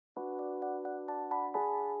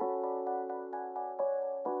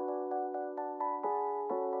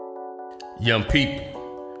Young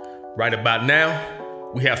people, right about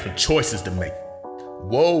now, we have some choices to make.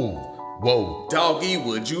 Whoa, whoa. Doggy,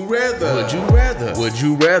 would you rather? Would you rather? Would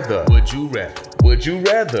you rather? Would you rather? Would you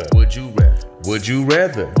rather? Would you rather? Would you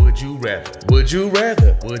rather? Would you rather? Would you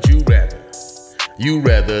rather? Would you rather? You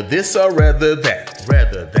rather this or rather that?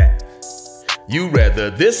 Rather that. You rather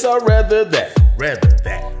this or rather that? Rather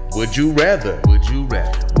that. Would you rather? Would you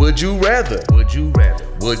rather? Would you rather? Would you rather?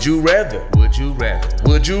 Would you rather? Would you rather?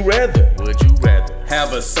 Would you rather? Would you rather?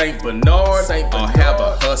 Have a Saint Bernard, or have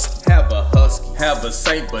a husky? Have a husky. Have a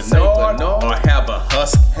Saint Bernard, or have a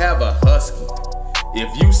husky? Have a husky.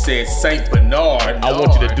 If you said Saint Bernard, I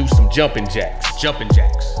want you to do some jumping jacks. Jumping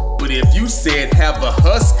jacks. But if you said have a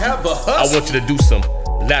husky, have a husky. I want you to do some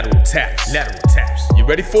lateral taps. Lateral taps. You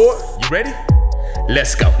ready for it? You ready?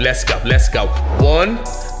 Let's go. Let's go. Let's go. 1,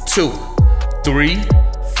 2, 3,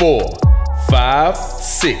 4, 5,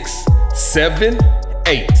 6, 7,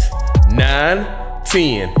 8, 9,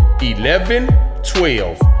 10, 11,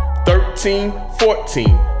 12, 13,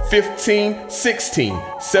 14, 15, 16,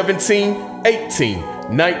 17,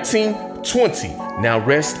 18, 19, 20. Now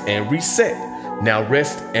rest and reset. Now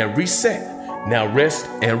rest and reset. Now rest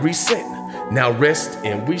and reset. Now rest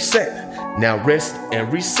and reset. Now rest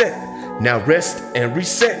and reset. Now rest and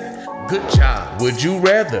reset. Good job. Would you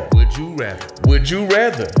rather? Would you rather? Would you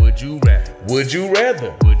rather? Would you rather? Would you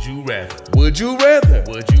rather? Would you rather? Would you rather?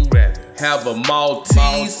 Would you rather? Have a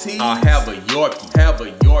Maltese, or have a Yorkie? Have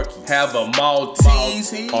a Yorkie. Have a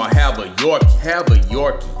Maltese, or have a Yorkie? Have a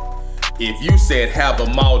Yorkie. If you said have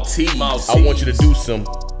a Maltese, I want you to do some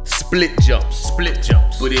split jumps. Split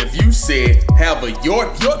jumps. But if you said have a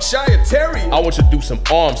Yorkshire Terrier, I want you to do some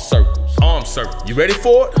arm circles. Arm circles. You ready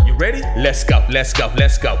for it? You ready? Let's go. Let's go.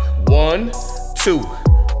 Let's go. 1, 2,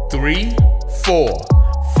 3, 4,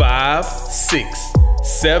 5, 6,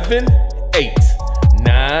 7, 8,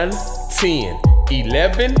 9, 10,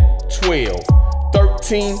 11, 12,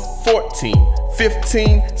 13, 14,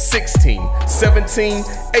 15, 16, 17,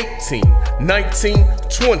 18, 19,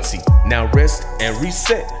 20. Now rest and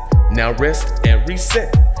reset. Now rest and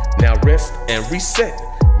reset. Now rest and reset.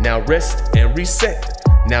 Now rest and reset.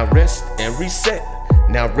 Now rest and reset.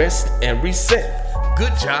 Now rest and reset.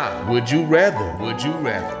 Good job. Would you rather? Would you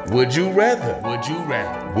rather? Would you rather? Would you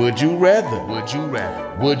rather? Would you rather? Would you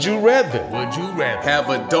rather? Would you rather? Would you rather? Have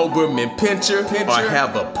a Doberman Pinscher, or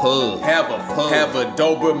have a pug? Have a pug. Have a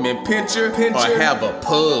Doberman Pinscher, or have a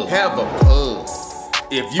pug? Have a pug.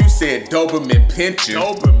 If you said Doberman Pinscher,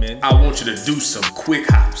 I want you to do some quick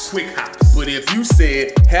hops. Quick hops. But if you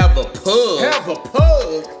said have a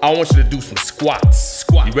pug, I want you to do some squats.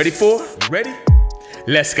 Squats. You ready for it? You ready?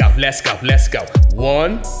 Let's go. Let's go. Let's go.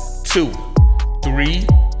 1, 2, 3,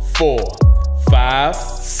 4, 5,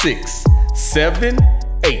 6, 7,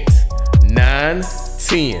 8, 9,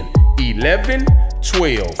 10, 11,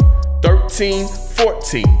 12, 13,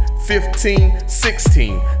 14, 15,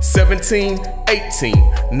 16, 17,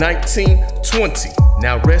 18, 19, 20.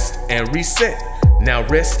 Now rest and reset. Now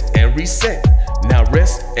rest and reset. Now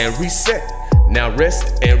rest and reset. Now rest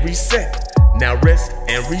and reset. Now rest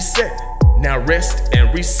and reset. Now rest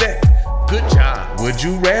and reset. Good job. Would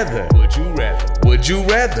you rather? Would you rather? Would you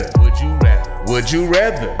rather? Would you rather? Would you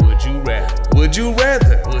rather? Would you rather? Would you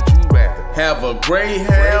rather? Would you rather? Have a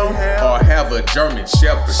Greyhound, or have a German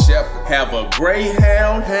Shepherd? Have a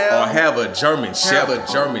Greyhound, or have a German Shepherd?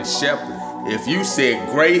 German Shepherd. If you said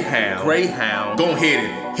Greyhound, go ahead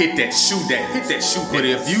and hit that shoe dance. But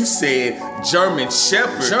if you said German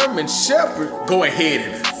Shepherd, go ahead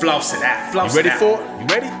and floss it out. You ready for it? You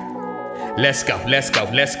ready? Let's go. Let's go.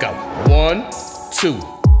 Let's go. 1, 2,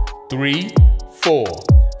 3, 4,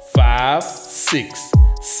 5, 6,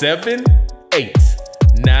 7, 8,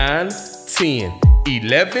 9, 10,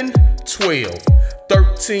 11, 12,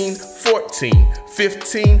 13, 14,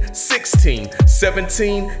 15, 16,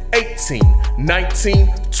 17, 18, 19,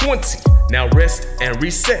 20. Now rest and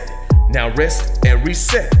reset. Now rest and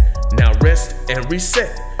reset. Now rest and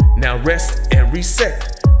reset. Now rest and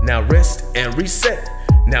reset. Now rest and reset.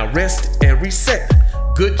 Now rest and reset.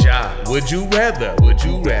 Good job. Would you rather? Would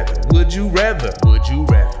you rather? Would you rather? Would you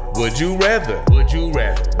rather? Would you rather? Would you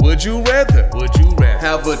rather? Would you rather? Would you rather?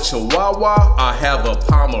 Have a Chihuahua, or have a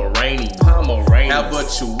Pomeranian? Have a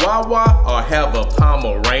Chihuahua, or have a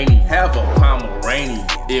Pomeranian? Have a Pomeranian.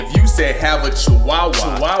 If you said have a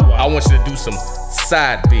Chihuahua, I want you to do some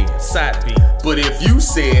side bends. Side bends. But if you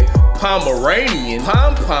said Pomeranian,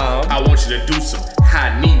 pom-pom, I want you to do some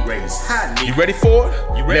high knee raise. High knee. You ready for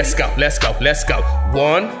it? You ready? Let's go. Let's go. Let's go.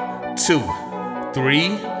 1, 2,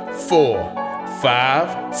 3, 4,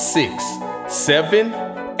 5, 6, 7,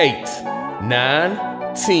 8,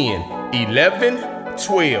 9, 10, 11,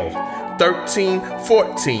 12, 13,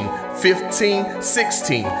 14, 15,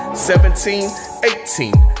 16, 17,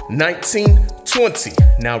 18, 19, 20.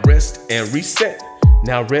 Now rest and reset.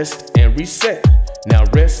 Now rest and reset. Now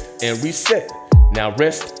rest and reset. Now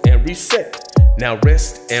rest and reset. Now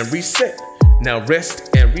rest and reset. Now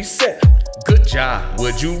rest and reset. Good job.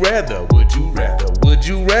 Would you rather? Would you rather? Would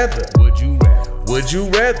you rather? Would you rather? Would you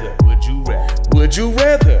rather? Would you rather? Would you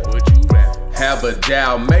rather? Would you rather? Have a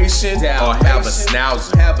Dalmatian or have a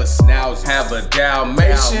Schnauzer? Have a Schnauzer. Have a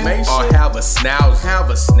Dalmatian or have a Schnauzer? Have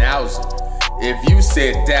a Schnauzer. If you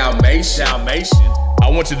said Dalmatian, I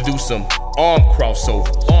want you to do some arm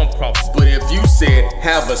crossover. But if you said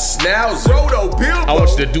have a Schnauzer, I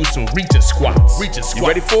want you to do some reaching squats. You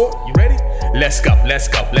ready for it? You ready? Let's go, let's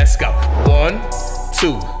go, let's go. 1,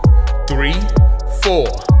 2, 3, 4,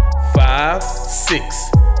 5,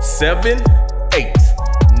 6, 7, 8,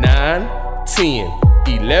 9, 10,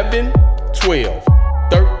 11, 12,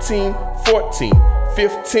 13, 14,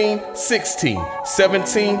 15, 16,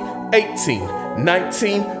 17, 18,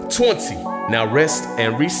 19, 20. Now rest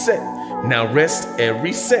and reset. Now rest and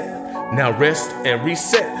reset. Now rest and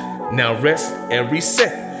reset. Now rest and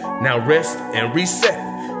reset. Now rest and reset.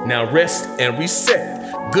 Now rest and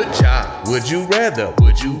reset. Good job. Would you rather?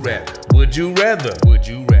 Would you rather? Would you rather? Would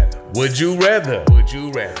you rather? Would you rather? Would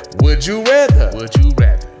you rather? Would you rather? Would you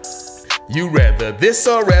rather? You rather this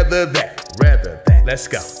or rather that? Rather that. Let's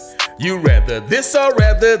go. You rather this or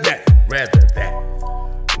rather that? Rather that.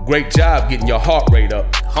 Great job getting your heart rate up.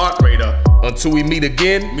 Until we meet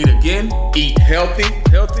again. Eat healthy,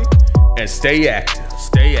 and stay active.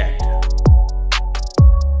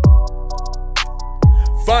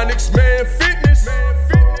 PhonicsMan Fit.